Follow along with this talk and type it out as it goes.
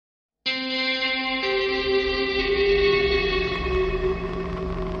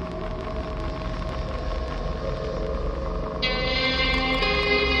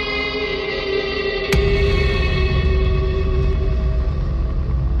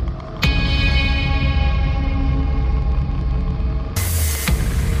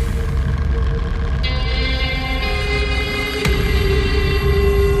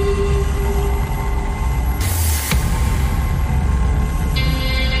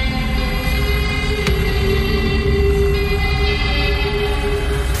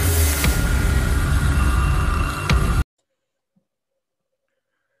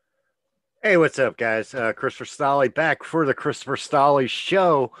Hey, what's up, guys? Christopher Stolle back for the Christopher Stolle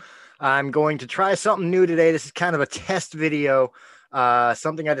Show. I'm going to try something new today. This is kind of a test video,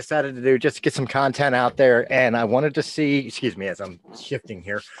 something I decided to do just to get some content out there. And I wanted to see, excuse me, as I'm shifting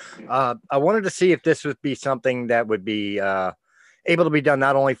here, I wanted to see if this would be something that would be able to be done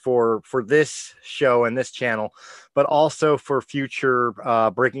not only for this show and this channel, but also for future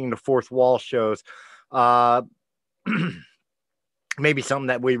breaking the fourth wall shows. Uh, Maybe something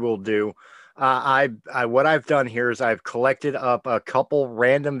that we will do. What I've done here is I've collected up a couple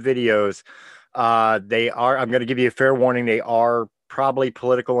random videos. I'm going to give you a fair warning. They are probably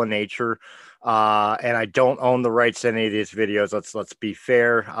political in nature. And I don't own the rights to any of these videos. Let's be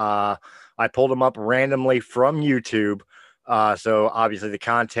fair. I pulled them up randomly from YouTube. So obviously the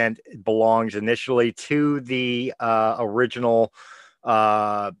content belongs initially to the original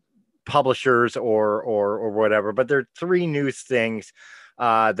publishers or whatever, but there are three news things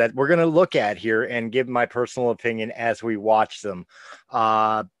that we're going to look at here and give my personal opinion as we watch them.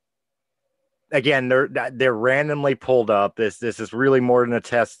 Again, they're randomly pulled up. This is really more than a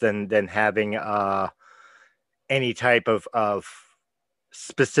test than having any type of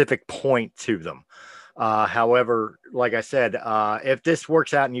specific point to them. However, like I said, if this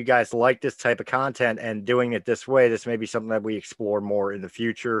works out and you guys like this type of content and doing it this way, this may be something that we explore more in the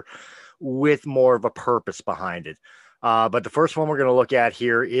future with more of a purpose behind it. But the first one we're going to look at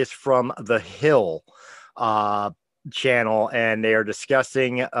here is from The Hill channel, and they are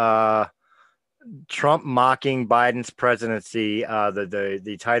discussing Trump mocking Biden's presidency.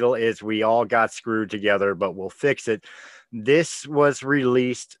 The title is "We All Got Screwed Together, but We'll Fix It." This was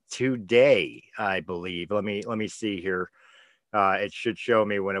released today, I believe. Let me see here. It should show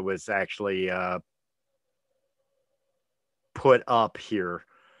me when it was actually put up here.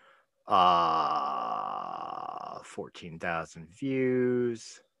 14,000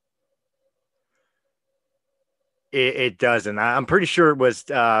 views. It doesn't. I'm pretty sure it was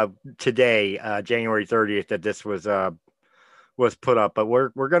today, January 30th, that this was put up. But we're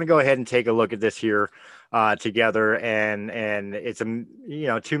going to go ahead and take a look at this here together, and it's a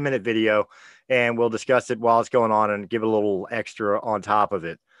 2-minute video, and we'll discuss it while it's going on and give a little extra on top of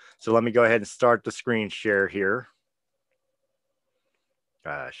it. So let me go ahead and start the screen share here.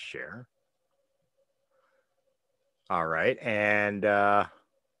 Share. All right, and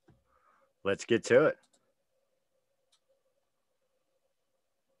let's get to it.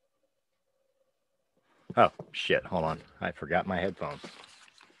 Oh, shit. Hold on. I forgot my headphones.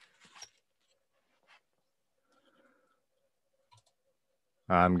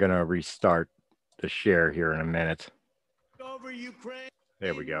 I'm going to restart the share here in a minute. Over Ukraine.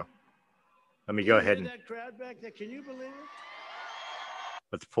 There we go. Let me go ahead and that crowd back there. Can you believe it?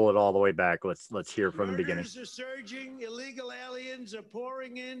 Let's pull it all the way back. Let's hear from the beginning. Murders are surging. Illegal aliens are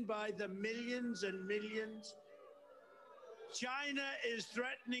pouring in by the millions and millions. China is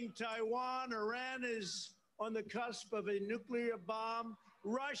threatening Taiwan. Iran is on the cusp of a nuclear bomb.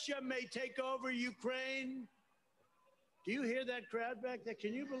 Russia may take over Ukraine. Do you hear that crowd back there?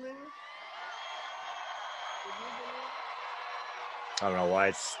 Can you believe it? I don't know why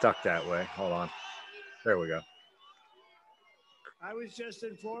it's stuck that way. Hold on. There we go. I was just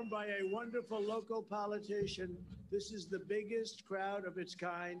informed by a wonderful local politician. This is the biggest crowd of its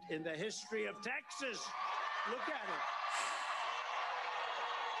kind in the history of Texas. Look at it.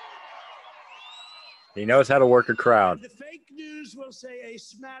 He knows how to work a crowd. And the fake news will say a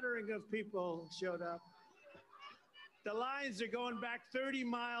smattering of people showed up. The lines are going back 30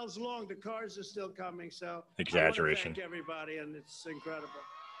 miles long. The cars are still coming. So exaggeration. I want to thank everybody, and it's incredible.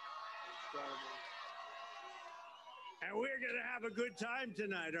 And we're going to have a good time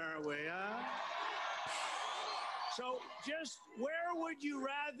tonight, aren't we, huh? So just where would you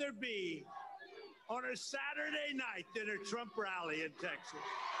rather be on a Saturday night than a Trump rally in Texas?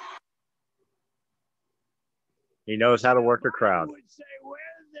 He knows how to work a crowd. Would say,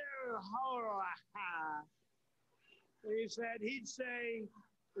 where's their he'd say,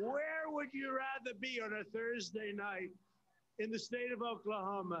 where would you rather be on a Thursday night in the state of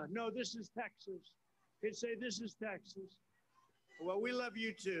Oklahoma? No, this is Texas. He'd say, this is Texas. Well, we love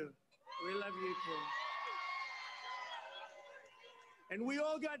you too. We love you too. And we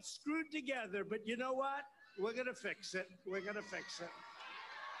all got screwed together, but you know what? We're going to fix it. We're going to fix it.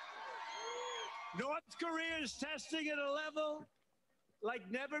 North Korea is testing at a level like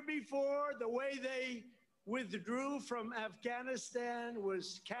never before. The way they withdrew from Afghanistan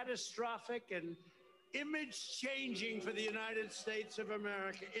was catastrophic and image changing for the United States of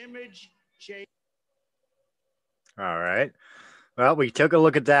America. Image change. All right. Well, we took a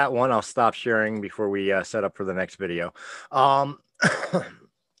look at that one. I'll stop sharing before we set up for the next video.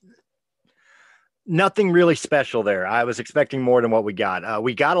 Nothing really special there. I was expecting more than what we got.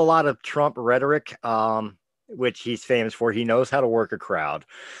 We got a lot of Trump rhetoric, which he's famous for. He knows how to work a crowd.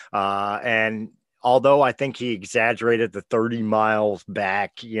 And although I think he exaggerated the 30 miles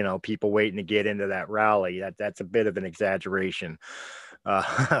back, people waiting to get into that rally, that's a bit of an exaggeration.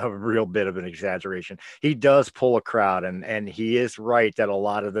 A real bit of an exaggeration. He does pull a crowd, and he is right that a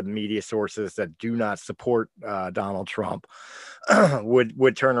lot of the media sources that do not support Donald Trump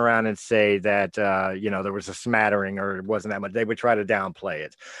would turn around and say that there was a smattering or it wasn't that much. They would try to downplay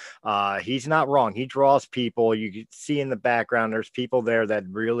it. He's not wrong. He draws people. You can see in the background there's people there that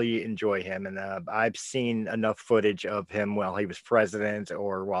really enjoy him, and I've seen enough footage of him while he was president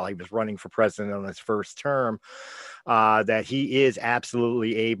or while he was running for president on his first term that he is absolutely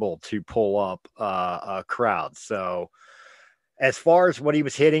able to pull up a crowd. So as far as what he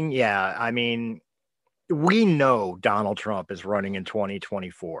was hitting, yeah, I mean, we know Donald Trump is running in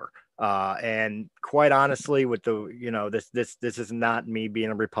 2024. And quite honestly, with this is not me being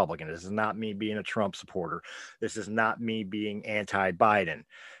a Republican. This is not me being a Trump supporter. This is not me being anti-Biden.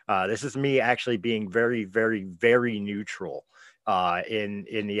 This is me actually being very, very, very neutral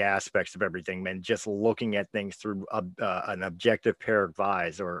in the aspects of everything, man. Just looking at things through an objective pair of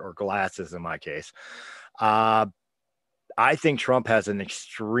eyes or glasses, in my case. I think Trump has an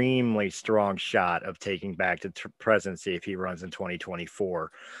extremely strong shot of taking back the presidency if he runs in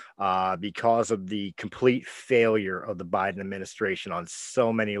 2024 because of the complete failure of the Biden administration on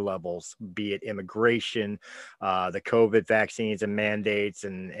so many levels, be it immigration, the COVID vaccines and mandates,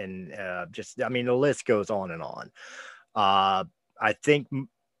 and just, I mean, the list goes on and on. I think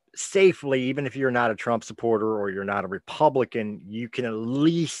safely, even if you're not a Trump supporter or you're not a Republican, you can at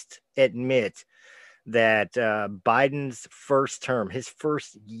least admit that Biden's first term, his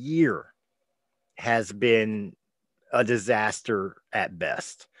first year, has been a disaster at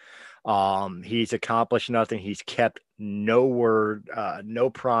best. He's accomplished nothing. He's kept no word,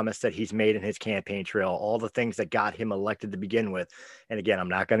 no promise that he's made in his campaign trail, all the things that got him elected to begin with. And again, I'm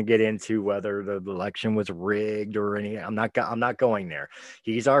not going to get into whether the election was rigged or any, I'm not going there.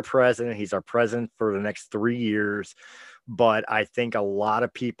 He's our president. He's our president for the next 3 years. But I think a lot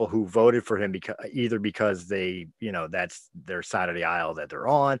of people who voted for him because they, that's their side of the aisle that they're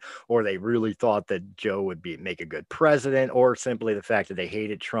on, or they really thought that Joe would make a good president, or simply the fact that they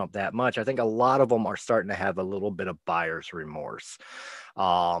hated Trump that much. I think a lot of them are starting to have a little bit of buyer's remorse.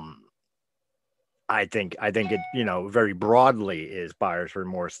 I think it, very broadly is buyer's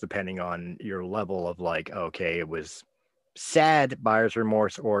remorse, depending on your level of like, okay, it was sad buyer's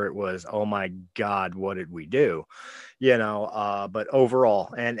remorse, or it was, oh my God, what did we do? But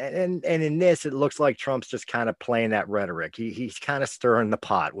overall, and in this, it looks like Trump's just kind of playing that rhetoric. He's kind of stirring the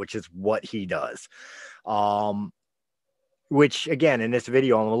pot, which is what he does. Which again, in this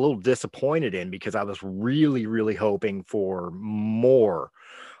video, I'm a little disappointed in, because I was really, really hoping for more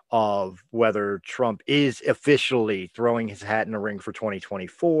of whether Trump is officially throwing his hat in the ring for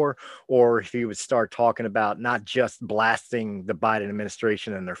 2024, or if he would start talking about not just blasting the Biden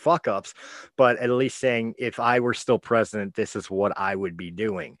administration and their fuck ups, but at least saying, if I were still president, this is what I would be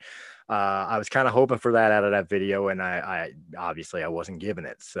doing. I was kind of hoping for that out of that video, and I obviously I wasn't given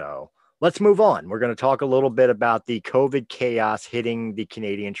it. So let's move on. We're going to talk a little bit about the COVID chaos hitting the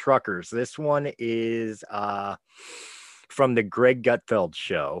Canadian truckers. This one is from the Greg Gutfeld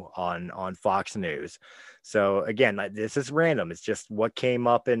show on Fox News. So again, this is random. It's just what came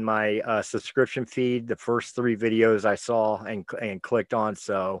up in my subscription feed, the first 3 videos I saw and clicked on.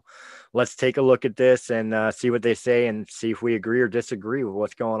 So let's take a look at this and see what they say and see if we agree or disagree with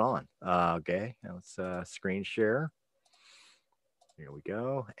what's going on. Okay, let's screen share. Here we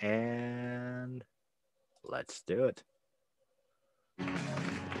go. And let's do it.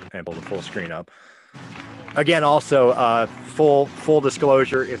 And pull the full screen up. Again, also, full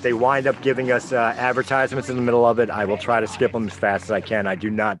disclosure, if they wind up giving us advertisements in the middle of it, I will try to skip them as fast as I can. I do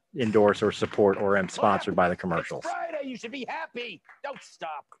not endorse or support or am sponsored by the commercials. It's Friday, you should be happy. Don't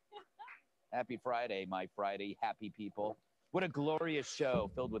stop. Happy Friday, my Friday happy people. What a glorious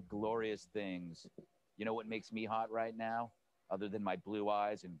show filled with glorious things. You know what makes me hot right now, other than my blue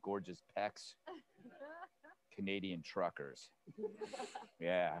eyes and gorgeous pecs? Canadian truckers.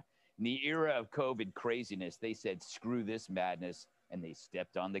 Yeah. In the era of COVID craziness, they said, screw this madness, and they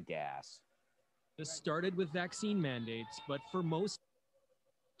stepped on the gas. This started with vaccine mandates, but for most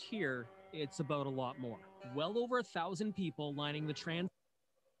here, it's about a lot more. Well over 1,000 people lining the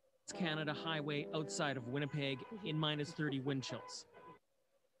Trans-Canada Highway outside of Winnipeg in -30 wind chills.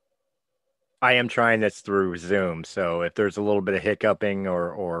 I am trying this through Zoom, so if there's a little bit of hiccuping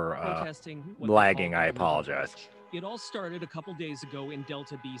or lagging, I apologize. It all started a couple days ago in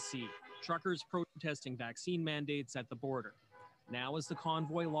Delta, BC. Truckers protesting vaccine mandates at the border. Now, as the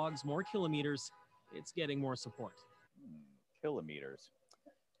convoy logs more kilometers, it's getting more support. Kilometers.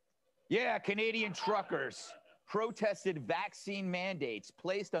 Yeah, Canadian truckers protested vaccine mandates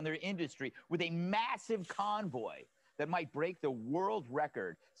placed on their industry with a massive convoy that might break the world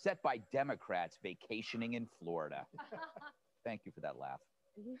record set by Democrats vacationing in Florida. Thank you for that laugh.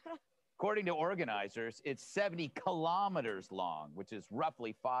 According to organizers, it's 70 kilometers long, which is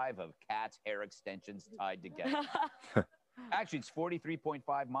roughly 5 of Kat's hair extensions tied together. Actually, it's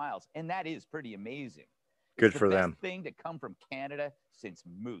 43.5 miles, and that is pretty amazing. Good for them. It's the best thing to come from Canada since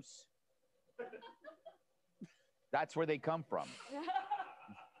moose. That's where they come from.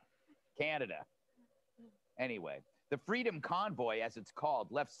 Canada. Anyway, the Freedom Convoy, as it's called,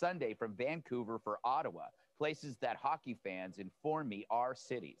 left Sunday from Vancouver for Ottawa, places that hockey fans inform me are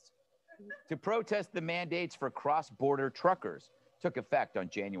cities, to protest the mandates for cross-border truckers. Took effect on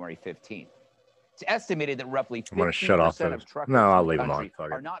January 15th. It's estimated that roughly 50% of truckers I'll in leave the them on.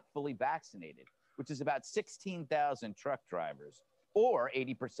 country are not fully vaccinated, which is about 16,000 truck drivers, or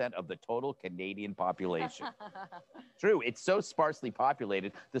 80% of the total Canadian population. True, it's so sparsely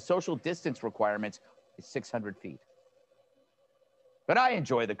populated, the social distance requirement is 600 feet. But I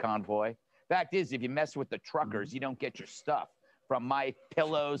enjoy the convoy. Fact is, if you mess with the truckers, you don't get your stuff. From my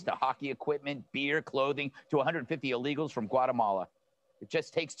pillows to hockey equipment, beer, clothing, to 150 illegals from Guatemala. It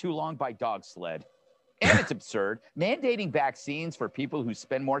just takes too long by dog sled. And it's absurd. Mandating vaccines for people who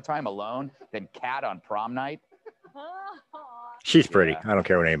spend more time alone than Kat on prom night. She's pretty. Yeah. I don't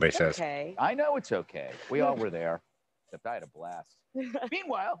care what anybody says. Okay. I know it's okay. We all were there. Except I had a blast.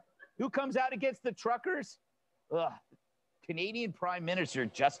 Meanwhile, who comes out against the truckers? Ugh. Canadian Prime Minister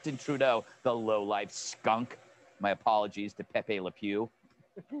Justin Trudeau, the low-life skunk. My apologies to Pepe Le Pew.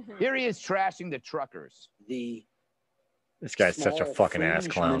 Here he is trashing the truckers. This guy's such a fucking ass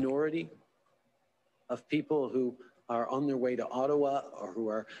clown. Minority of people who are on their way to Ottawa or who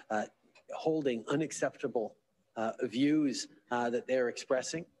are holding unacceptable views that they're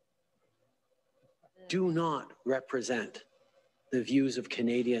expressing do not represent the views of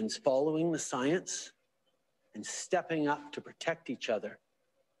Canadians following the science and stepping up to protect each other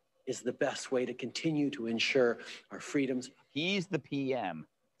is the best way to continue to ensure our freedoms. He's the PM.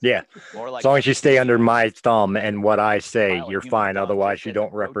 Yeah. Like as long as you stay under my thumb and what I say, you're fine. Otherwise, you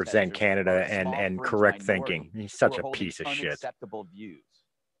don't represent Canada and correct thinking. He's such a piece of shit. Unacceptable views.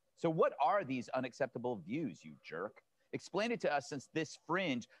 So what are these unacceptable views, you jerk? Explain it to us, since this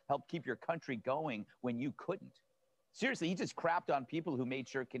fringe helped keep your country going when you couldn't. Seriously, he just crapped on people who made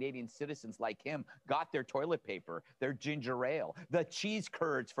sure Canadian citizens like him got their toilet paper, their ginger ale, the cheese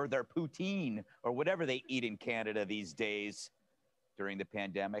curds for their poutine, or whatever they eat in Canada these days during the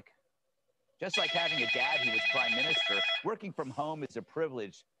pandemic. Just like having a dad who was prime minister, working from home is a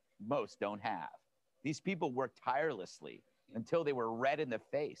privilege most don't have. These people worked tirelessly until they were red in the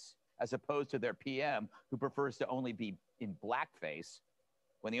face, as opposed to their PM, who prefers to only be in blackface,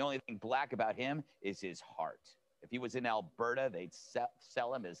 when the only thing black about him is his heart. If he was in Alberta, they'd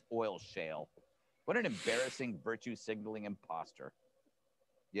sell him as oil shale. What an embarrassing virtue signaling imposter.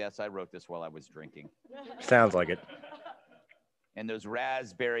 Yes, I wrote this while I was drinking. Sounds like it. And those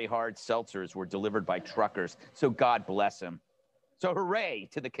raspberry hard seltzers were delivered by truckers, so God bless him. So hooray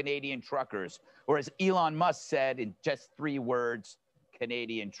to the Canadian truckers, or as Elon Musk said in just 3 words,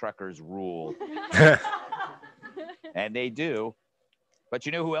 Canadian truckers rule. And they do. But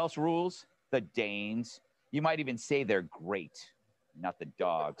you know who else rules? The Danes. You might even say they're great, not the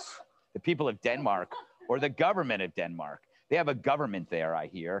dogs. The people of Denmark, or the government of Denmark. They have a government there, I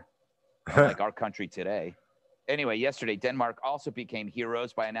hear, like our country today. Anyway, yesterday, Denmark also became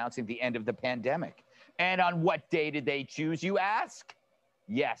heroes by announcing the end of the pandemic. And on what day did they choose, you ask?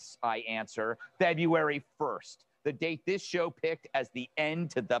 Yes, I answer, February 1st, the date this show picked as the end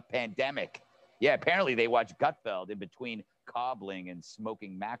to the pandemic. Yeah, apparently they watched Gutfeld in between cobbling and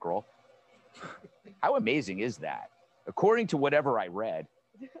smoking mackerel. How amazing is that? According to whatever I read,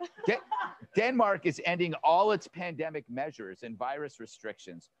 Denmark is ending all its pandemic measures and virus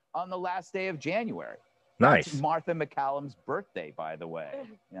restrictions on the last day of January. Nice. That's Martha McCallum's birthday, by the way.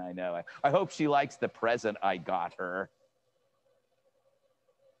 Yeah, I know. I hope she likes the present I got her.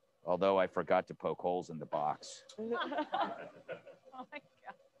 Although I forgot to poke holes in the box. Oh my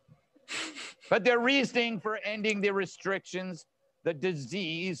God. But their reasoning for ending the restrictions, the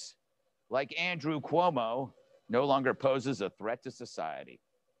disease, like Andrew Cuomo, no longer poses a threat to society.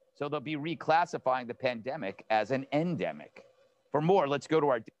 So they'll be reclassifying the pandemic as an endemic. For more, let's go to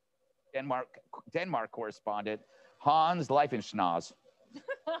our Denmark correspondent, Hans Leifenschnaz.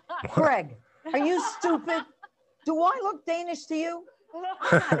 Greg, are you stupid? Do I look Danish to you? I'm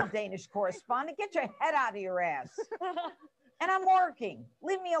not a Danish correspondent. Get your head out of your ass. And I'm working.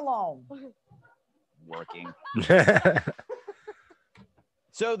 Leave me alone. Working.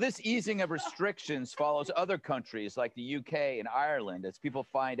 So this easing of restrictions follows other countries like the UK and Ireland as people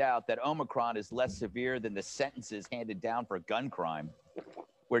find out that Omicron is less severe than the sentences handed down for gun crime.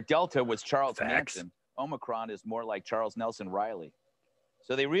 Where Delta was Charles Manson, Omicron is more like Charles Nelson Riley.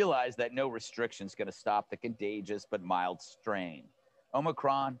 So they realize that no restriction is going to stop the contagious but mild strain.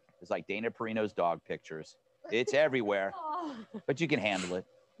 Omicron is like Dana Perino's dog pictures. It's everywhere, but you can handle it.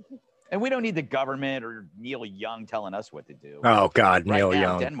 And we don't need the government or Neil Young telling us what to do. Oh, God, right Neil now,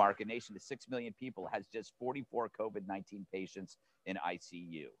 Young. Denmark, a nation of 6 million people, has just 44 COVID-19 patients in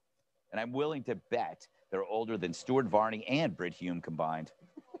ICU. And I'm willing to bet they're older than Stuart Varney and Britt Hume combined.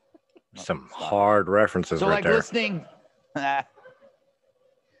 Some hard references So right like there. listening,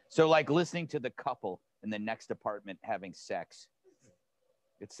 so like listening to the couple in the next apartment having sex.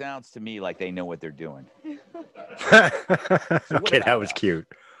 It sounds to me like they know what they're doing. Okay, that was cute.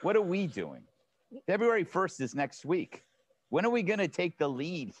 What are we doing? February 1st is next week. When are we going to take the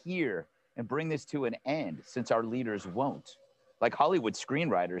lead here and bring this to an end since our leaders won't? Like Hollywood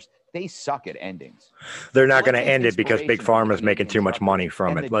screenwriters, they suck at endings. They're not going to end it because Big Pharma's making too much money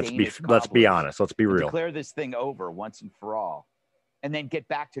from it. Let's be honest. Let's be real. Declare this thing over once and for all. And then get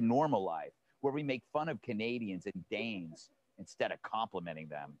back to normal life where we make fun of Canadians and Danes instead of complimenting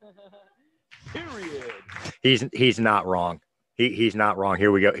them. Period. He's not wrong. He's not wrong.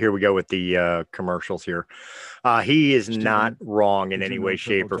 Here we go with the commercials here. He is not wrong in any way,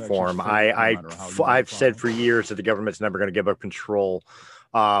 shape, or form. I've said for years that the government's never going to give up control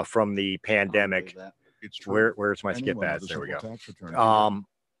from the pandemic. Where's my skip ads? There we go.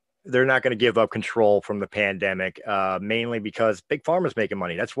 They're not going to give up control from the pandemic, mainly because Big Pharma's making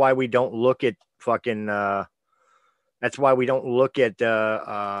money. That's why we don't look at fucking. That's why we don't look at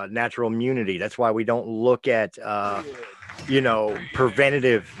natural immunity. That's why we don't look at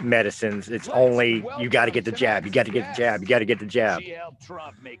preventative medicines. It's only you got to get the jab. You got to get the jab. You got to get the jab. She helped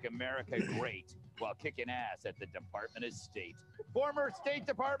Trump make America great while kicking ass at the Department of State. Former State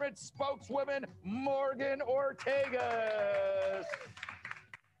Department spokeswoman Morgan Ortagus.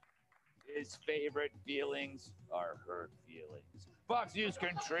 His favorite feelings are hurt feelings. Fox News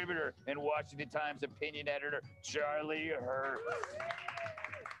contributor and Washington Times opinion editor Charlie Hurt.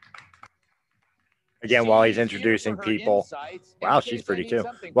 Again, while he's introducing people, wow, she's pretty too.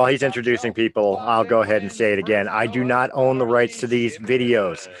 While he's introducing people, I'll go ahead and say it again. I do not own the rights to these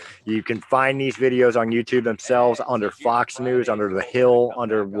videos. You can find these videos on YouTube themselves under Fox News, under The Hill,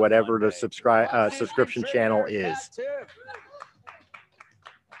 under whatever the subscription channel is.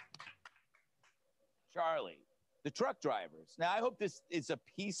 Charlie, the truck drivers. Now, I hope this is a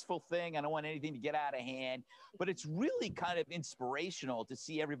peaceful thing. I don't want anything to get out of hand, but it's really kind of inspirational to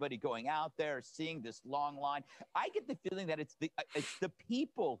see everybody going out there, seeing this long line. I get the feeling that it's the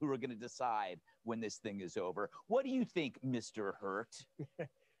people who are going to decide when this thing is over. What do you think, Mr. Hurt?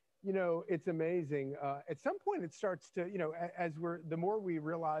 You know, it's amazing. At some point, it starts to, the more we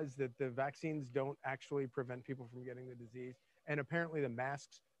realize that the vaccines don't actually prevent people from getting the disease, and apparently the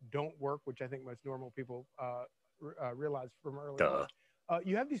masks don't work, which I think most normal people realize from early on.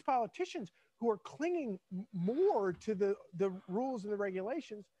 You have these politicians who are clinging more to the rules and the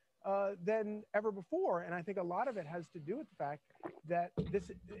regulations than ever before. And I think a lot of it has to do with the fact that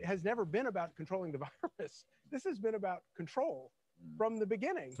this has never been about controlling the virus. This has been about control from the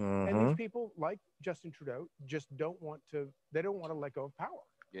beginning. And these people, like Justin Trudeau, just don't want to let go of power.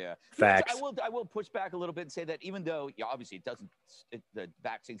 Yeah, facts. I will push back a little bit and say that even though obviously the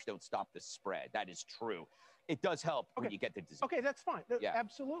vaccines don't stop the spread. That is true. It does help when you get the disease. Okay, that's fine. Yeah.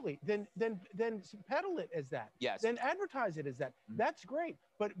 Absolutely. Then peddle it as that. Yes. Then advertise it as that. That's great.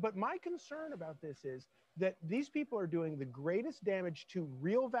 But my concern about this is that these people are doing the greatest damage to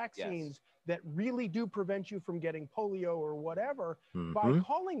real vaccines that really do prevent you from getting polio or whatever by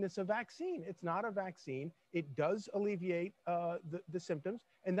calling this a vaccine. It's not a vaccine. It does alleviate the symptoms,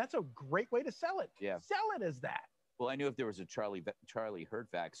 and that's a great way to sell it. Yeah. Sell it as that. Well, I knew if there was a Charlie Hurt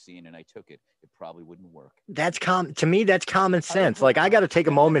vaccine and I took it, it probably wouldn't work. That's to me, that's common sense. Like, I got to take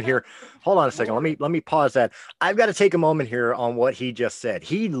a moment here. Hold on a second. Let me pause that. I've got to take a moment here on what he just said.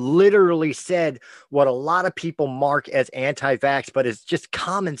 He literally said what a lot of people mark as anti-vax, but it's just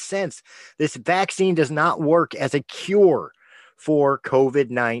common sense. This vaccine does not work as a cure for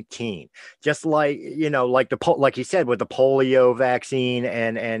COVID-19, just like, like he said, with the polio vaccine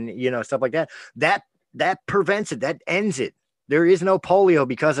and stuff like that, that prevents it. That ends it. There is no polio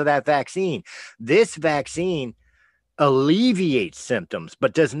because of that vaccine. This vaccine alleviates symptoms,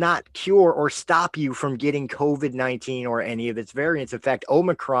 but does not cure or stop you from getting COVID-19 or any of its variants. In fact,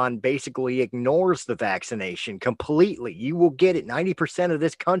 Omicron basically ignores the vaccination completely. You will get it. 90% of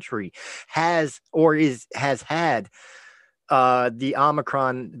this country has had the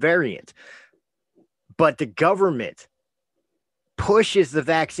Omicron variant, but the government pushes the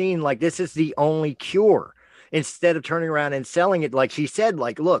vaccine like this is the only cure, instead of turning around and selling it like she said,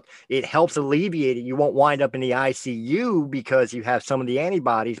 like, look, it helps alleviate it. You won't wind up in the ICU because you have some of the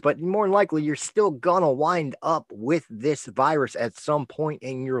antibodies, but more than likely you're still gonna wind up with this virus at some point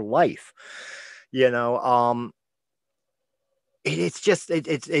in your life.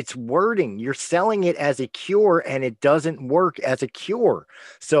 It's wording. You're selling it as a cure and it doesn't work as a cure.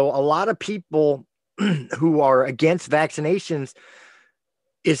 So a lot of people who are against vaccinations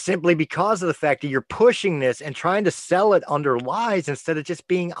is simply because of the fact that you're pushing this and trying to sell it under lies instead of just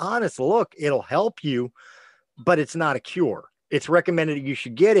being honest. Look, it'll help you, but it's not a cure. It's recommended that you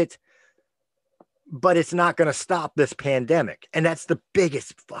should get it, but it's not going to stop this pandemic. And that's the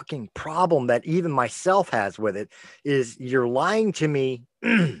biggest fucking problem that even myself has with it, is you're lying to me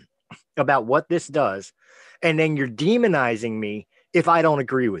about what this does, and then you're demonizing me if I don't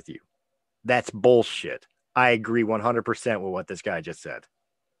agree with you. That's bullshit. I agree 100% with what this guy just said.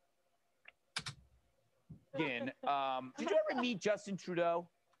 Did you ever meet Justin Trudeau?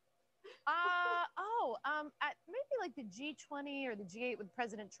 At maybe like the G20 or the G8 with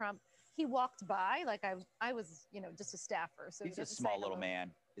President Trump. He walked by, like I was, just a staffer. So he's a small little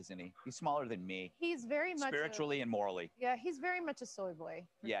man, isn't he? He's smaller than me. He's very much spiritually and morally. Yeah, he's very much a soy boy.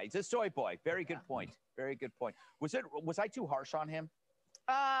 Yeah, he's a soy boy. Very good point. Very good point. Was I too harsh on him?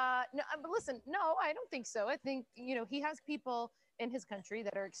 No, but listen, no, I don't think so. I think, he has people in his country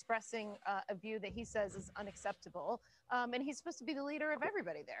that are expressing a view that he says is unacceptable. And he's supposed to be the leader of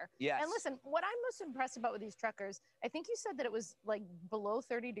everybody there. Yes. And listen, what I'm most impressed about with these truckers, I think you said that it was like below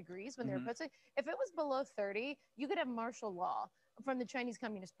 30 degrees when they were posting. If it was below 30, you could have martial law from the Chinese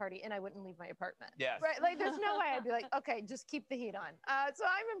Communist Party and I wouldn't leave my apartment. Yes. Right? Like, there's no way I'd be like, okay, just keep the heat on. So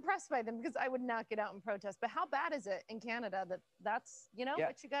I'm impressed by them because I would not get out and protest. But how bad is it in Canada that's,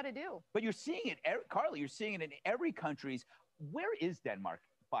 what you got to do? But you're seeing it, Carly, you're seeing it in every country's. Where is Denmark,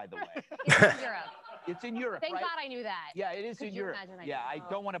 by the way? It's in Europe. It's in Europe, Thank right? God I knew that. Yeah, it is in Europe. I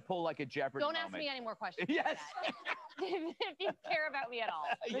don't want to pull like a Jeopardy Don't ask moment. me any more questions. Yes. If you care about me at all.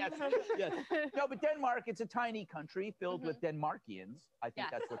 Yes. No, but Denmark, it's a tiny country filled with Denmarkians. I think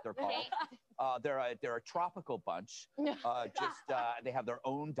that's what they're called. They're a tropical bunch. They have their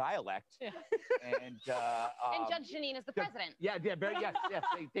own dialect. And Judge Janine is the president. Yeah, yes.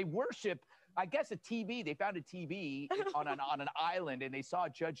 They worship. I guess a TV. They found a TV on an island, and they saw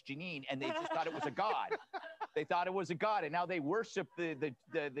Judge Janine, and they just thought it was a god. They thought it was a god, and now they worship the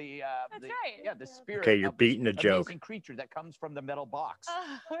spirit. Okay, you're beating a joke. Amazing creature that comes from the metal box.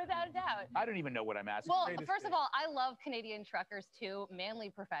 Without a doubt. I don't even know what I'm asking. Well, first of all, I love Canadian truckers too. Manly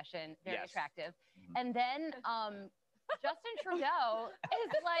profession, very attractive. And then Justin Trudeau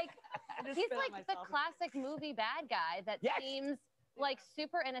is like, he's like the classic movie bad guy that seems like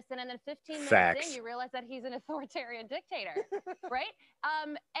super innocent, and then 15 minutes in you realize that he's an authoritarian dictator, right?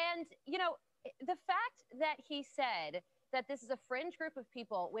 And the fact that he said that this is a fringe group of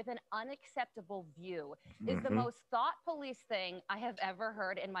people with an unacceptable view is the most thought police thing I have ever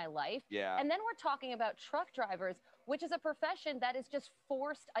heard in my life. Yeah. And then we're talking about truck drivers, which is a profession that is just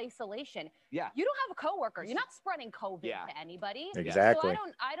forced isolation. Yeah. You don't have a coworker. You're not spreading COVID to anybody. Exactly. So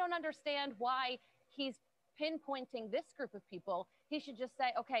I don't understand why he's pinpointing this group of people. He should just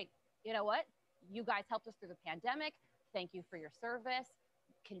say, okay, you know what? You guys helped us through the pandemic. Thank you for your service.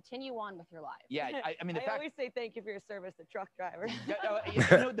 Continue on with your lives. Yeah, I mean, I always say thank you for your service to truck drivers.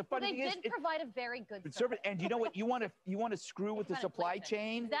 The funny they thing is, did provide a very good service. And you know what? You want to screw with the supply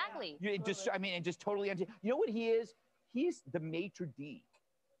chain. Exactly. Just totally. You know what he is? He's the maitre d'.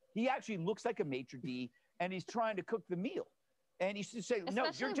 He actually looks like a maitre d', and he's trying to cook the meal. And he should say, no,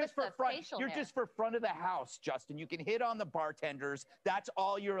 you're just for front. You're just for front of the house, Justin. You can hit on the bartenders. That's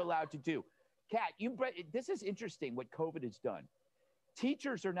all you're allowed to do. Kat, this is interesting what COVID has done.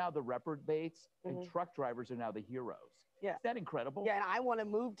 Teachers are now the reprobates, and truck drivers are now the heroes. Yeah. Is that incredible? Yeah, and I want to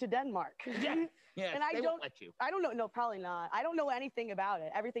move to Denmark. Yeah. Yes, and they won't let you. I don't know. No, probably not. I don't know anything about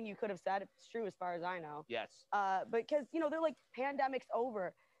it. Everything you could have said, it's true as far as I know. Yes. Because, they're like, pandemic's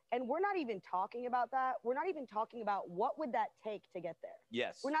over. And we're not even talking about that. We're not even talking about what would that take to get there.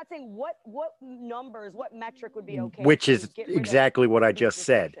 Yes. We're not saying what numbers, what metric would be okay. Which is exactly what I just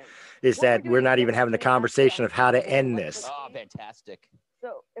said, is that we're not even having the conversation of how to end this. Oh, fantastic.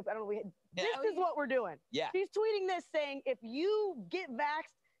 So this is what we're doing. Yeah. She's tweeting this saying, if you get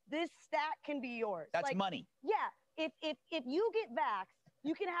vaxxed, this stat can be yours. That's money. Yeah. if you get vaxxed,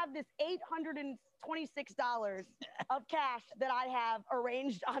 you can have this $826 of cash that I have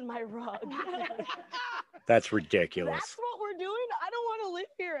arranged on my rug. That's ridiculous. That's what we're doing? I don't want to live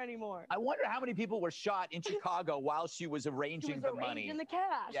here anymore. I wonder how many people were shot in Chicago while she was arranging the money. Arranging the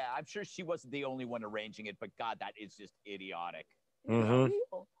cash. Yeah, I'm sure she wasn't the only one arranging it, but God, that is just idiotic. Mm-hmm.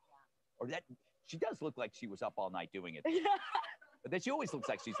 Or that she does look like she was up all night doing it. But then she always looks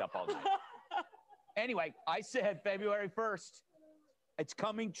like she's up all night. Anyway, I said February 1st. It's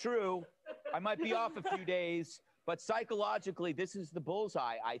coming true. I might be off a few days, but psychologically, this is the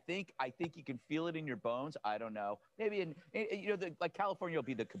bullseye. I think you can feel it in your bones. I don't know. Maybe like California will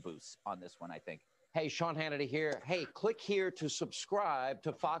be the caboose on this one, I think. Hey, Sean Hannity here. Hey, click here to subscribe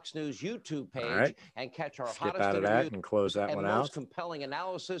to Fox News YouTube page and catch our Skip hottest out of that interviews and close that and one most out. compelling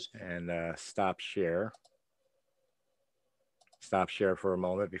analysis. And stop share. Stop share for a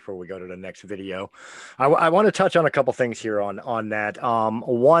moment before we go to the next video. I want to touch on a couple things here on that.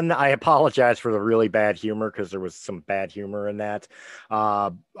 One, I apologize for the really bad humor because there was some bad humor in that.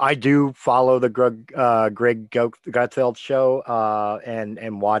 I do follow the Greg Gutfeld show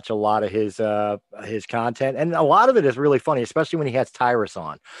and watch a lot of his content, and a lot of it is really funny, especially when he has Tyrus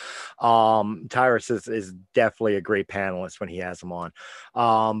on. Tyrus is definitely a great panelist when he has him on.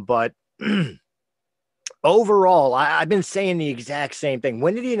 But overall, I've been saying the exact same thing.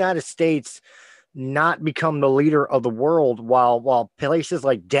 When did the United States not become the leader of the world while places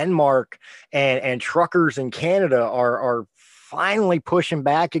like Denmark and truckers in Canada are finally pushing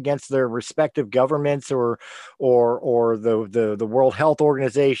back against their respective governments or the World Health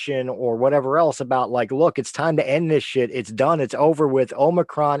Organization or whatever else about, like, look, it's time to end this shit. It's done. It's over with.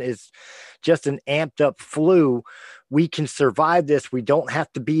 Omicron is just an amped up flu. We can survive this. We don't have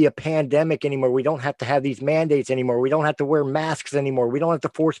to be a pandemic anymore. We don't have to have these mandates anymore. We don't have to wear masks anymore. We don't have to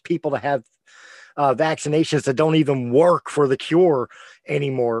force people to have vaccinations that don't even work for the cure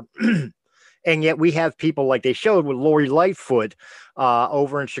anymore. And yet we have people like they showed with Lori Lightfoot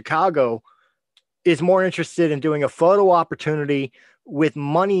over in Chicago is more interested in doing a photo opportunity with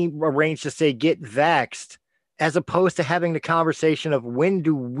money arranged to say, get vaxxed, as opposed to having the conversation of when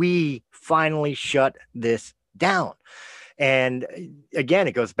do we finally shut this down. And again,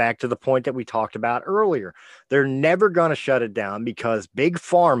 it goes back to the point that we talked about earlier. They're never going to shut it down because big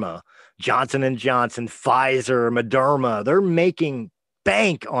pharma, Johnson & Johnson, Pfizer, Moderna, they're making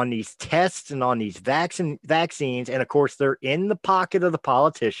bank on these tests and on these vaccines. And of course, they're in the pocket of the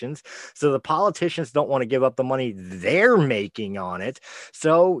politicians. So the politicians don't want to give up the money they're making on it.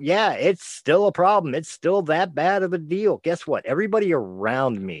 So yeah, it's still a problem. It's still that bad of a deal. Guess what? Everybody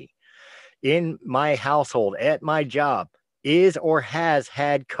around me in my household, at my job, is or has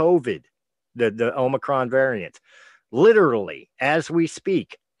had COVID, the Omicron variant. Literally, as we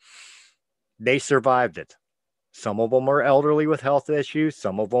speak, they survived it. Some of them are elderly with health issues.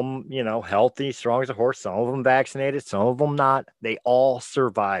 Some of them, healthy, strong as a horse. Some of them vaccinated. Some of them not. They all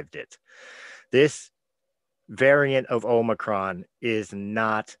survived it. This variant of Omicron is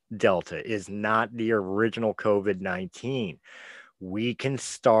not Delta, is not the original COVID-19. We can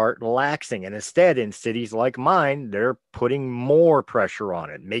start laxing. And instead, in cities like mine, they're putting more pressure on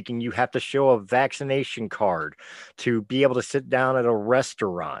it, making you have to show a vaccination card to be able to sit down at a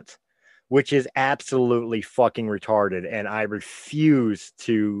restaurant, which is absolutely fucking retarded. And I refuse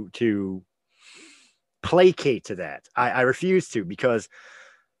to placate to that. I refuse to, because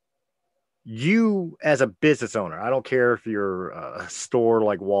you as a business owner, I don't care if you're a store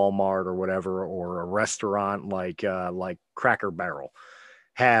like Walmart or whatever, or a restaurant like Cracker Barrel,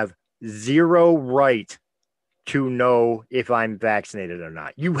 have zero right to know if I'm vaccinated or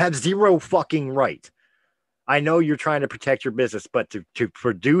not. You have zero fucking right. I know you're trying to protect your business, but to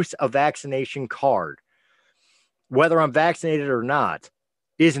produce a vaccination card, whether I'm vaccinated or not,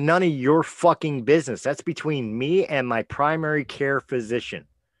 is none of your fucking business. That's between me and my primary care physician.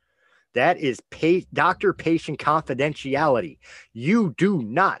 That is doctor-patient confidentiality. You do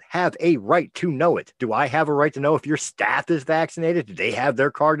not have a right to know it. Do I have a right to know if your staff is vaccinated? Do they have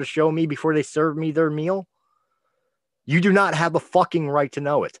their card to show me before they serve me their meal? You do not have a fucking right to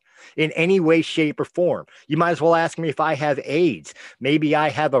know it in any way, shape, or form. You might as well ask me if I have AIDS. Maybe I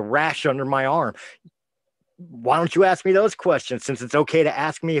have a rash under my arm. Why don't you ask me those questions, since it's okay to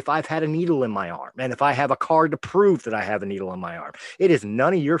ask me if I've had a needle in my arm and if I have a card to prove that I have a needle in my arm? It is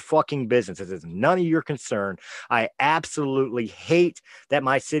none of your fucking business. It is none of your concern. I absolutely hate that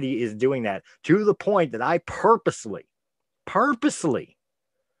my city is doing that, to the point that I purposely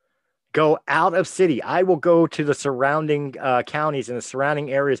go out of city. I will go to the surrounding counties and the surrounding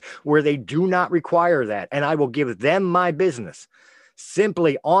areas where they do not require that, and I will give them my business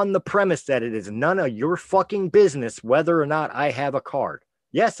simply on the premise that it is none of your fucking business whether or not I have a card.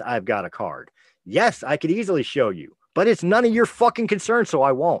 Yes, I've got a card. Yes, I could easily show you, but it's none of your fucking concern, so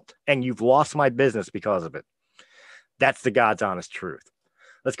I won't. And you've lost my business because of it. That's the God's honest truth.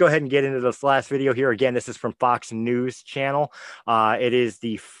 Let's go ahead and get into this last video here. Again, this is from Fox News Channel. It is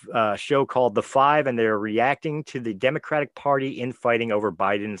the show called The Five, and they're reacting to the Democratic Party infighting over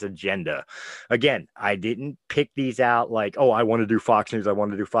Biden's agenda. Again, I didn't pick these out like, oh, I want to do Fox News. I want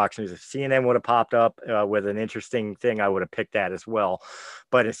to do Fox News. If CNN would have popped up with an interesting thing, I would have picked that as well.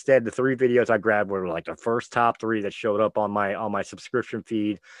 But instead, the 3 videos I grabbed were like the first top 3 that showed up on my subscription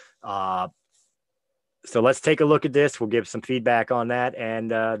feed. So let's take a look at this. We'll give some feedback on that, and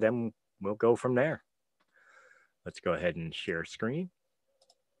then we'll go from there. Let's go ahead and share screen.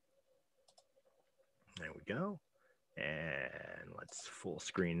 There we go. And let's full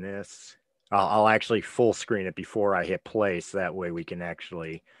screen this. I'll actually full screen it before I hit play, so that way we can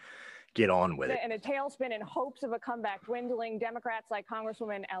actually get on with it. In a tailspin in hopes of a comeback dwindling, Democrats like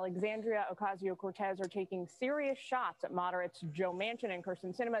Congresswoman Alexandria Ocasio-Cortez are taking serious shots at moderates Joe Manchin and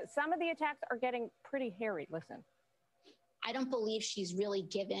Kirsten Sinema. Some of the attacks are getting pretty hairy. Listen. I don't believe she's really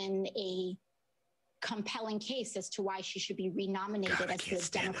given a compelling case as to why she should be renominated as the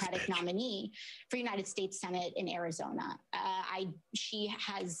Democratic nominee for United States Senate in Arizona. She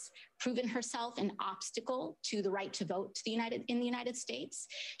has proven herself an obstacle to the right to vote in the United States.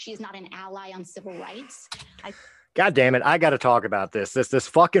 She is not an ally on civil rights. God damn it. I got to talk about this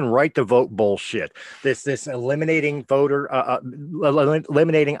fucking right to vote bullshit. This eliminating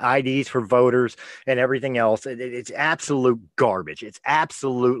eliminating IDs for voters and everything else. It's absolute garbage. It's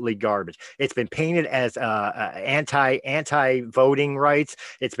absolutely garbage. It's been painted as anti-voting rights.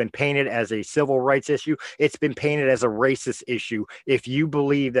 It's been painted as a civil rights issue. It's been painted as a racist issue. If you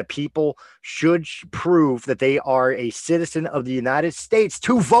believe that people should prove that they are a citizen of the United States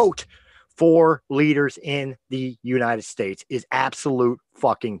to vote for leaders in the United States, is absolute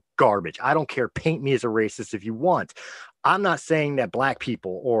fucking garbage. I don't care. Paint me as a racist if you want. I'm not saying that black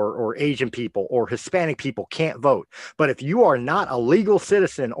people or Asian people or Hispanic people can't vote. But if you are not a legal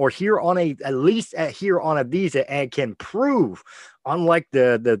citizen or here on at least here on a visa and can prove, unlike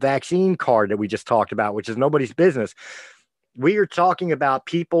the vaccine card that we just talked about, which is nobody's business, we are talking about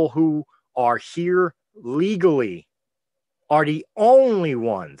people who are here legally, are the only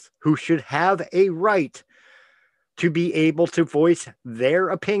ones who should have a right to be able to voice their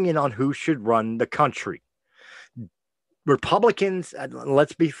opinion on who should run the country. Republicans,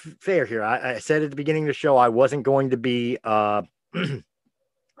 let's be fair here. I said at the beginning of the show I wasn't going to be I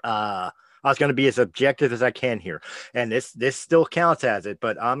was going to be as objective as I can here, and this still counts as it,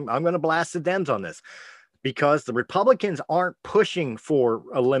 but I'm going to blast the Dems on this. Because the Republicans aren't pushing for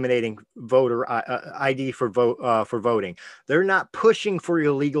eliminating voter ID for voting. They're not pushing for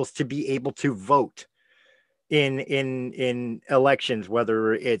illegals to be able to vote in elections,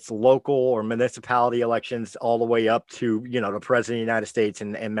 whether it's local or municipality elections, all the way up to, the president of the United States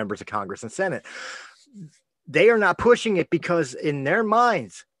and members of Congress and Senate. They are not pushing it because in their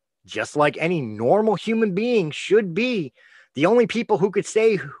minds, just like any normal human being should be, the only people who could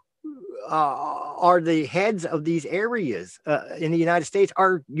say are the heads of these areas in the United States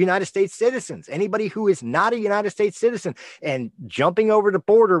are United States citizens. Anybody who is not a United States citizen and jumping over the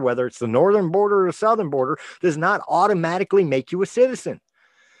border, whether it's the northern border or the southern border, does not automatically make you a citizen.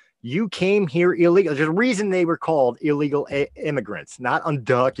 You came here illegal. There's a reason they were called illegal immigrants, not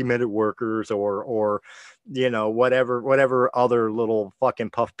undocumented workers or whatever other little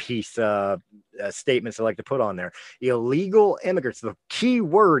fucking puff piece statements I like to put on there. Illegal immigrants. The key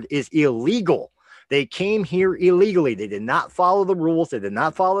word is illegal. They came here illegally. They did not follow the rules. They did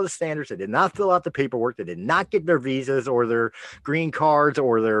not follow the standards. They did not fill out the paperwork. They did not get their visas or their green cards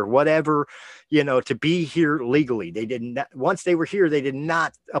or their whatever, to be here legally. They did not, once they were here, they did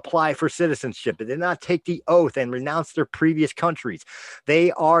not apply for citizenship. They did not take the oath and renounce their previous countries.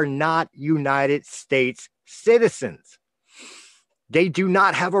 They are not United States citizens. They do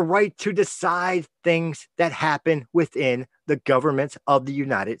not have a right to decide things that happen within the governments of the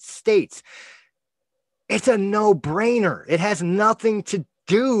United States. It's a no-brainer. It has nothing to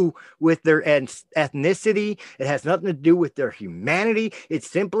do with their ethnicity. It has nothing to do with their humanity. It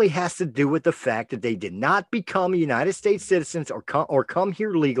simply has to do with the fact that they did not become United States citizens or come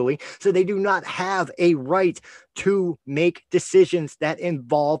here legally, so they do not have a right to make decisions that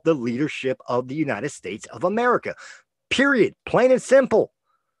involve the leadership of the United States of America. Period. Plain and simple.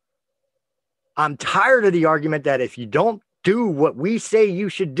 I'm tired of the argument that if you don't do what we say you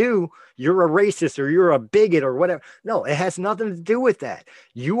should do, you're a racist or you're a bigot or whatever. No, it has nothing to do with that.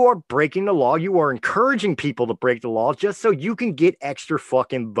 You are breaking the law. You are encouraging people to break the law just so you can get extra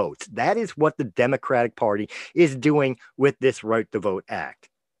fucking votes. That is what the Democratic Party is doing with this Right to Vote Act.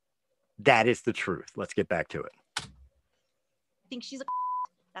 That is the truth. Let's get back to it. I think she's a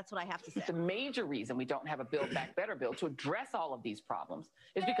that's what I have to say. The major reason we don't have a Build Back Better bill to address all of these problems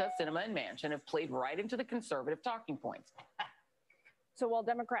is because Sinema and Manchin have played right into the conservative talking points. So while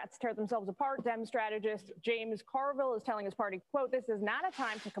Democrats tear themselves apart, Dem strategist James Carville is telling his party, quote, "This is not a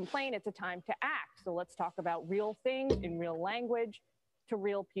time to complain, it's a time to act. So let's talk about real things in real language to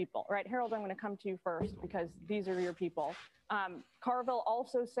real people." All right, Harold, I'm going to come to you first because these are your people. Carville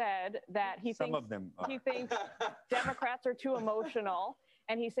also said that he thinks Democrats are too emotional.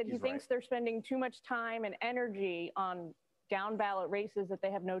 And he said he thinks they're spending too much time and energy on down ballot races that they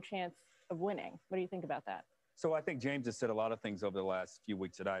have no chance of winning. What do you think about that? So I think James has said a lot of things over the last few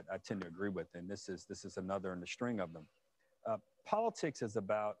weeks that I tend to agree with, and this is another in the string of them. Politics is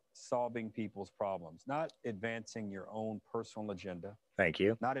about solving people's problems, not advancing your own personal agenda. Thank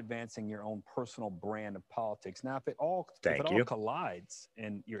you. Not advancing your own personal brand of politics. Now, if it all collides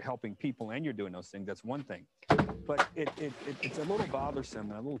and you're helping people and you're doing those things, that's one thing. But it's a little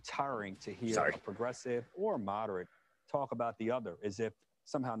bothersome and a little tiring to hear a progressive or moderate talk about the other as if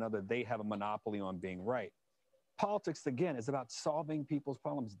somehow or another they have a monopoly on being right. Politics, again, is about solving people's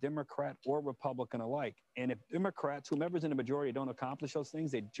problems, Democrat or Republican alike. And if Democrats, whomever's in the majority, don't accomplish those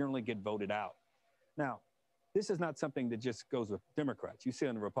things, they generally get voted out. Now, this is not something that just goes with Democrats. You see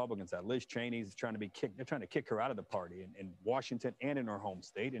on the Republican side, Liz Cheney's trying to be kicked. They're trying to kick her out of the party in Washington and in her home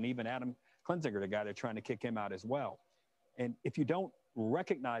state. And even Adam Kinzinger, the guy, they're trying to kick him out as well. And if you don't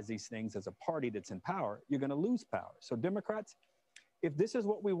recognize these things as a party that's in power, you're going to lose power. So Democrats, if this is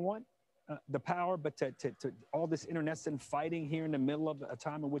what we want, the power, but to all this internecine fighting here in the middle of a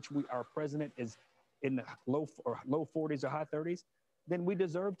time in which our president is in the low 40s or high 30s, then we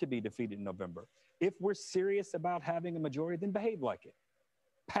deserve to be defeated in November. If we're serious about having a majority, then behave like it.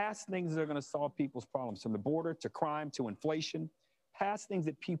 Pass things that are going to solve people's problems, from the border to crime to inflation. Pass things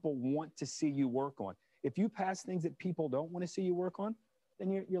that people want to see you work on. If you pass things that people don't want to see you work on,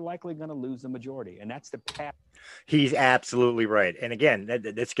 then you're likely going to lose the majority. And that's the path. He's absolutely right. And again,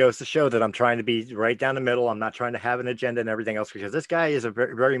 this goes to show that I'm trying to be right down the middle. I'm not trying to have an agenda and everything else, because this guy is a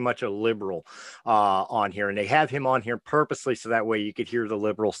very, very much a liberal on here. And they have him on here purposely so that way you could hear the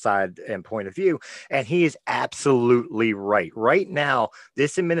liberal side and point of view. And he is absolutely right. Right now,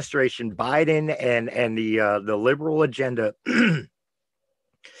 this administration, Biden and the liberal agenda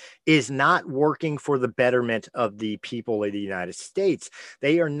is not working for the betterment of the people of the United States.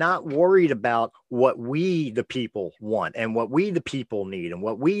 They are not worried about what we, the people, want and what we, the people, need and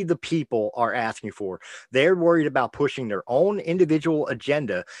what we, the people, are asking for. They're worried about pushing their own individual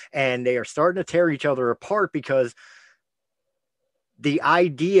agenda, and they are starting to tear each other apart because the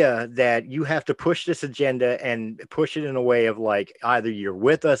idea that you have to push this agenda and push it in a way of like either you're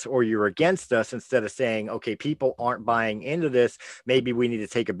with us or you're against us, instead of saying, okay, people aren't buying into this, maybe we need to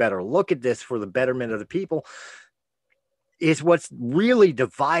take a better look at this for the betterment of the people, is what's really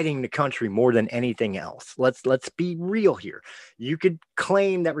dividing the country more than anything else. Let's be real here. You could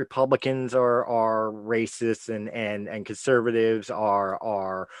claim that Republicans are racist and conservatives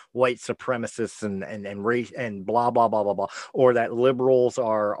are white supremacists and race and blah blah blah blah blah, or that liberals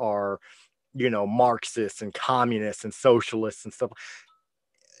are Marxists and communists and socialists and stuff.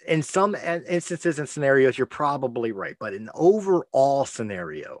 In some instances and scenarios, you're probably right, but in overall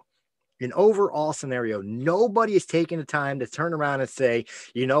scenario, nobody is taking the time to turn around and say,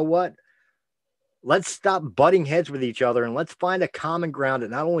 you know what? Let's stop butting heads with each other and let's find a common ground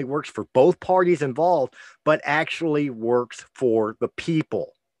that not only works for both parties involved, but actually works for the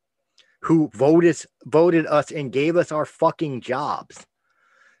people who voted us and gave us our fucking jobs.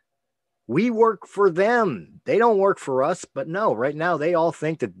 We work for them. They don't work for us. But no, right now they all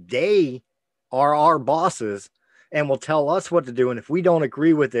think that they are our bosses and will tell us what to do. And if we don't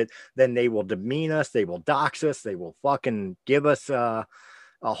agree with it, then they will demean us. They will dox us. They will fucking give us a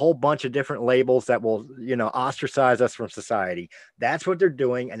whole bunch of different labels that will, ostracize us from society. That's what they're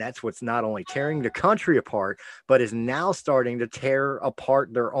doing. And that's what's not only tearing the country apart, but is now starting to tear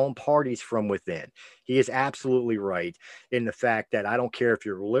apart their own parties from within. He is absolutely right in the fact that I don't care if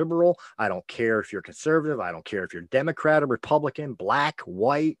you're liberal. I don't care if you're conservative. I don't care if you're Democrat or Republican, black,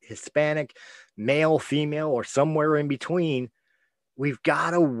 white, Hispanic, male, female, or somewhere in between. We've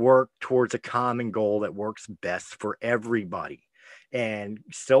got to work towards a common goal that works best for everybody. And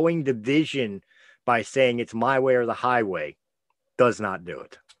sowing division by saying it's my way or the highway does not do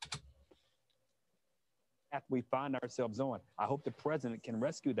it. path we find ourselves on. I hope the president can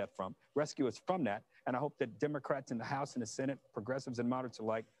rescue us from that. And I hope that Democrats in the House and the Senate, progressives and moderates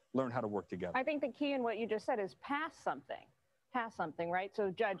alike, learn how to work together. I think the key in what you just said is pass something, right?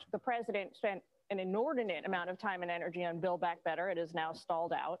 So, Judge, the president spent an inordinate amount of time and energy on Build Back Better. It is now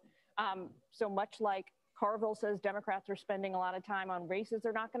stalled out. So much like Carville says Democrats are spending a lot of time on races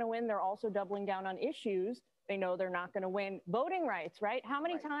they're not going to win, they're also doubling down on issues they know they're not going to win. Voting rights, right? How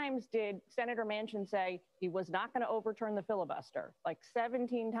many times did Senator Manchin say he was not going to overturn the filibuster? Like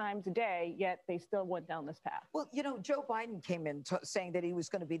 17 times a day, yet they still went down this path. Well, you know, Joe Biden came in saying that he was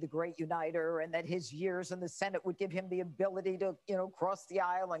going to be the great uniter and that his years in the Senate would give him the ability to, you know, cross the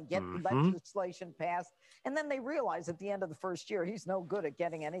aisle and get legislation passed. And then they realized at the end of the first year, he's no good at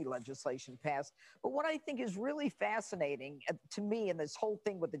getting any legislation passed. But what I think is really fascinating to me in this whole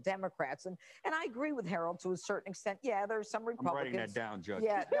thing with the Democrats, and I agree with Harold to a certain extent. Yeah, there's some Republicans. I'm writing that down, Judge.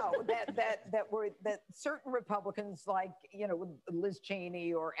 Yeah, no, that certain Republicans like, you know, Liz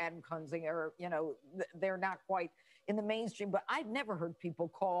Cheney or Adam Kinzinger, you know, they're not quite in the mainstream, but I've never heard people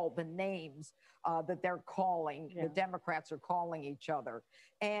call the names that they're calling, the Democrats are calling each other.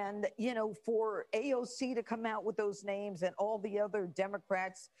 And, you know, for AOC to come out with those names and all the other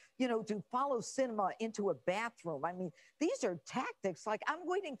Democrats, you know, to follow Sinema into a bathroom. I mean, these are tactics. Like, I'm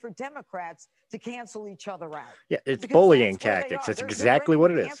waiting for Democrats to cancel each other out. Yeah, it's bullying tactics. That's exactly what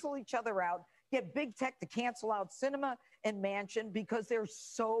it is. Cancel each other out. Get big tech to cancel out Sinema and Manchin because they're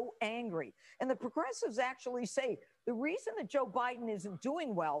so angry. And the progressives actually say the reason that Joe Biden isn't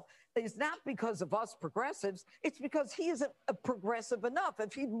doing well is not because of us progressives. It's because he isn't progressive enough.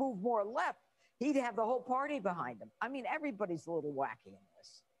 If he'd move more left, he'd have the whole party behind him. I mean, everybody's a little wacky in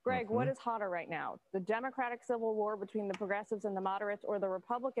this. Greg, what is hotter right now? The Democratic civil war between the progressives and the moderates, or the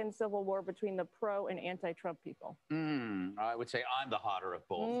Republican civil war between the pro and anti-Trump people? I would say I'm the hotter of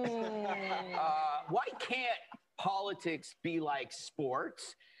both. Why can't politics be like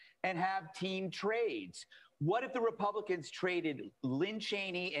sports and have team trades? What if the Republicans traded Lynn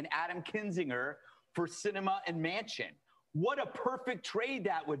Cheney and Adam Kinzinger for Sinema and Manchin? What a perfect trade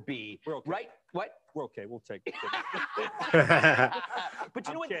that would be, right? What? We're okay. We'll take it. But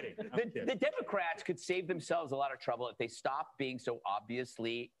you know what? The Democrats could save themselves a lot of trouble if they stopped being so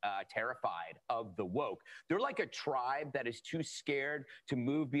obviously terrified of the woke. They're like a tribe that is too scared to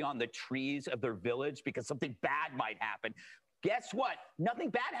move beyond the trees of their village because something bad might happen. Guess what?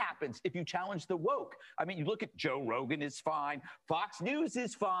 Nothing bad happens if you challenge the woke. I mean, you look at Joe Rogan is fine. Fox News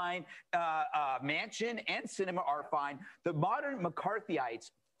is fine. Manchin and Sinema are fine. The modern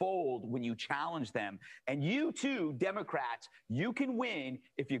McCarthyites fold when you challenge them. And you too, Democrats, you can win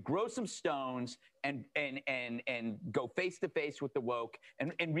if you grow some stones and go face to face with the woke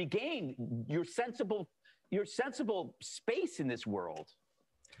and regain your sensible space in this world.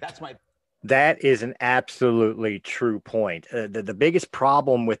 That's my. That is an absolutely true point. The biggest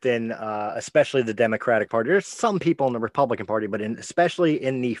problem within, especially the Democratic Party, there's some people in the Republican Party, but especially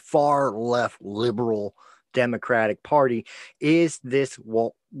in the far left liberal Democratic Party, is this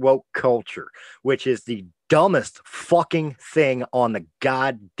woke culture, which is the dumbest fucking thing on the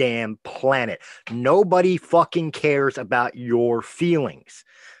goddamn planet. Nobody fucking cares about your feelings.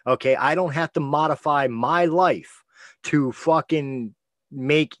 Okay, I don't have to modify my life to fucking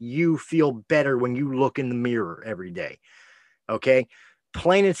make you feel better when you look in the mirror every day. Okay,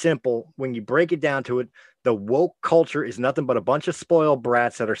 plain and simple. When you break it down to it, the woke culture is nothing but a bunch of spoiled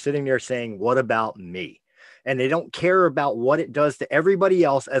brats that are sitting there saying, what about me? And they don't care about what it does to everybody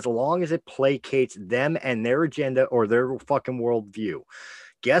else as long as it placates them and their agenda or their fucking worldview.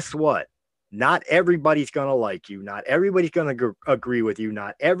 Guess what? Not everybody's going to like you. Not everybody's going to agree with you.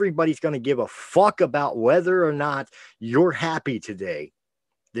 Not everybody's going to give a fuck about whether or not you're happy today.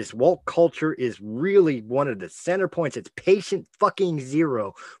 This woke culture is really one of the center points. It's patient fucking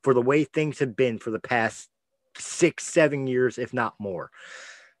zero for the way things have been for the past 6-7 years, if not more.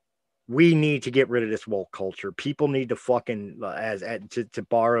 We need to get rid of this woke culture. People need to fucking, to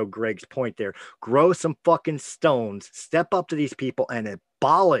borrow Greg's point there, grow some fucking stones, step up to these people and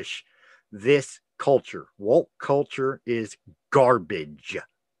abolish this culture. Woke culture is garbage.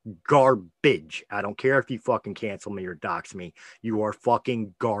 Garbage. I don't care if you fucking cancel me or dox me. You are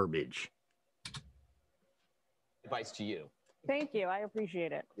fucking garbage. Advice to you. Thank you. I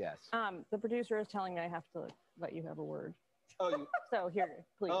appreciate it. Yes. The producer is telling me I have to let you have a word. Oh, you... So here,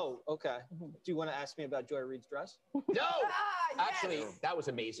 please. Oh, okay. Do you want to ask me about Joy Reid's dress? No, actually, that was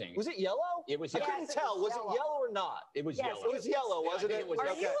was Was it yellow? It was. I couldn't tell. Was it yellow or not? It was yellow. It was yellow, wasn't it?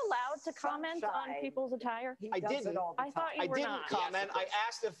 Are you allowed to comment on people's attire? I didn't. I thought you were not. Comment. I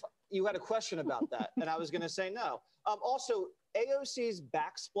asked if you had a question about that, and I was going to say no. Also, AOC's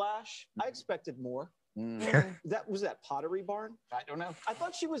backsplash, I expected more. That was that Pottery Barn? I don't know. I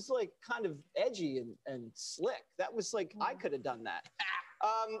thought she was like kind of edgy and slick. That was like, I could have done that.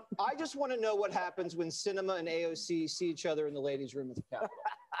 I just want to know what happens when Cinema and AOC see each other in the ladies' room at the Capitol.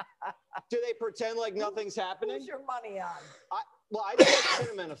 Do they pretend like nothing's happening? Who's your money on? I don't like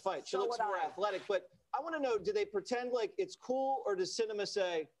Cinema in a fight. She So looks would more I. athletic, but I want to know, do they pretend like it's cool, or does Cinema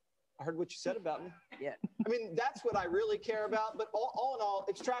say, I heard what you said about me? Yeah. I mean, that's what I really care about, but all in all,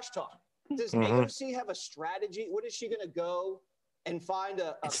 it's trash talk. Does Mhm. AOC have a strategy? What is she going to go and find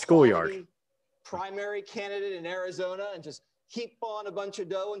a schoolyard quality primary candidate in Arizona and just heap on a bunch of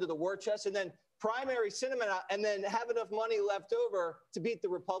dough into the war chest and then primary Cinema and then have enough money left over to beat the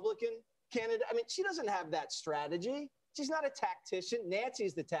Republican candidate? I mean, she doesn't have that strategy. She's not a tactician.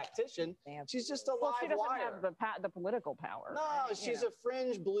 Nancy's the tactician. She's just a Well, she live doesn't wire. have the political power. No, right? she's a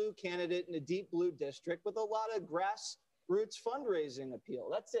fringe blue candidate in a deep blue district with a lot of grassroots fundraising appeal.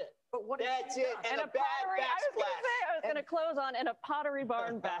 That's it. But what That's it. And a bad I was going to close on in a Pottery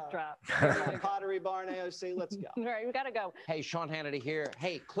Barn backdrop. Pottery Barn AOC. Let's go. All right, we got to go. Hey, Sean Hannity here.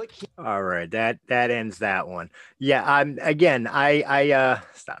 Hey, click here. All right, that ends that one. Yeah, I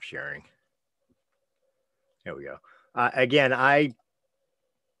stop sharing. There we go. Again,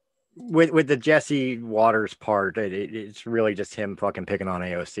 with the Jesse Waters part, it's really just him fucking picking on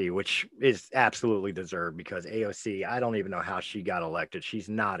AOC, which is absolutely deserved because AOC, I don't even know how she got elected. She's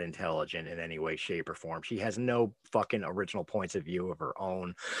not intelligent in any way, shape, or form. She has no fucking original points of view of her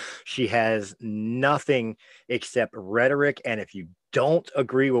own. She has nothing except rhetoric. And if you don't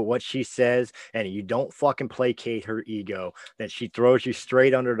agree with what she says and you don't fucking placate her ego, then she throws you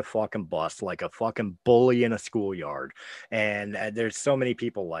straight under the fucking bus like a fucking bully in a schoolyard. And there's so many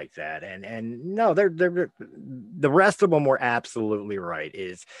people like that. And no, they're the rest of them were absolutely right.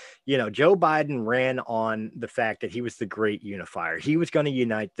 Is, you know, Joe Biden ran on the fact that he was the great unifier. He was going to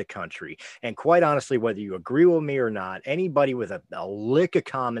unite the country. And quite honestly, whether you agree with me or not, anybody with a lick of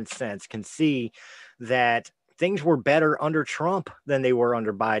common sense can see that things were better under Trump than they were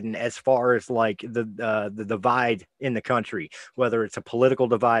under Biden, as far as like the divide in the country, whether it's a political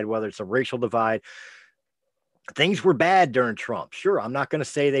divide, whether it's a racial divide. Things were bad during Trump. Sure, I'm not going to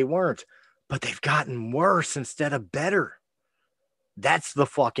say they weren't, but they've gotten worse instead of better. That's the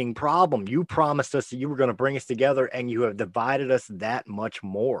fucking problem. You promised us that you were going to bring us together, and you have divided us that much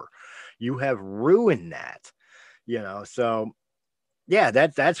more. You have ruined that, you know, so yeah,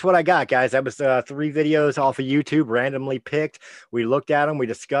 that's what I got, guys. That was 3 videos off of YouTube, randomly picked. We looked at them, we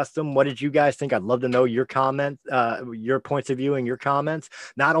discussed them. What did you guys think? I'd love to know your comments, your points of view and your comments,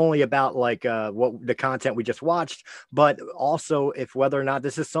 not only about like what the content we just watched, but also if whether or not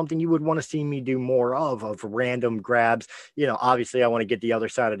this is something you would want to see me do more of random grabs. You know, obviously I want to get the other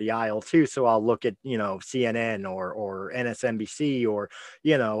side of the aisle too, so I'll look at, you know, CNN or MSNBC or,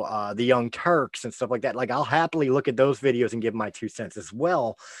 you know, the Young Turks and stuff like that. Like, I'll happily look at those videos and give my 2 cents as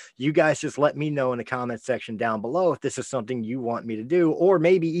well. You guys just let me know in the comment section down below if this is something you want me to do, or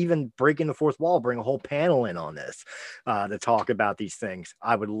maybe even breaking the fourth wall, bring a whole panel in on this to talk about these things.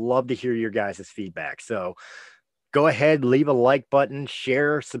 I would love to hear your guys' feedback. So go ahead, leave a like button,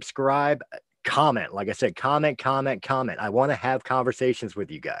 share, subscribe, comment. Like I said, comment. I want to have conversations with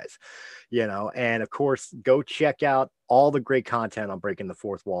you guys, you know, and of course, go check out all the great content on Breaking the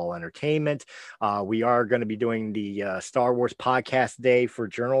Fourth Wall Entertainment. We are going to be doing the Star Wars Podcast Day for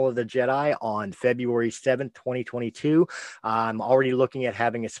Journal of the Jedi on February 7th, 2022. I'm already looking at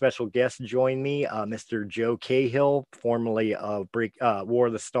having a special guest join me, Mr. Joe Cahill, formerly of War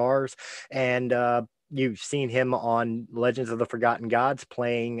of the Stars. And you've seen him on Legends of the Forgotten Gods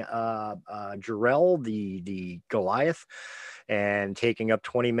playing Jarrell, the Goliath, and taking up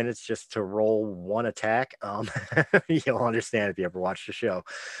 20 minutes just to roll one attack. You'll understand if you ever watched the show.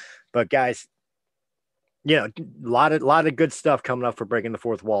 But guys, you know, a lot of good stuff coming up for Breaking the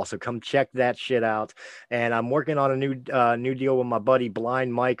Fourth Wall. So come check that shit out. And I'm working on a new deal with my buddy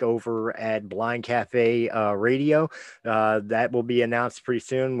Blind Mike over at Blind Cafe Radio. That will be announced pretty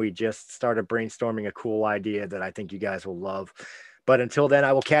soon. We just started brainstorming a cool idea that I think you guys will love. But until then,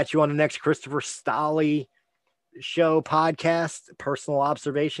 I will catch you on the next Christopher Stolle show podcast, Personal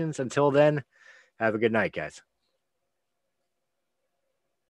Observations. Until then, have a good night, guys.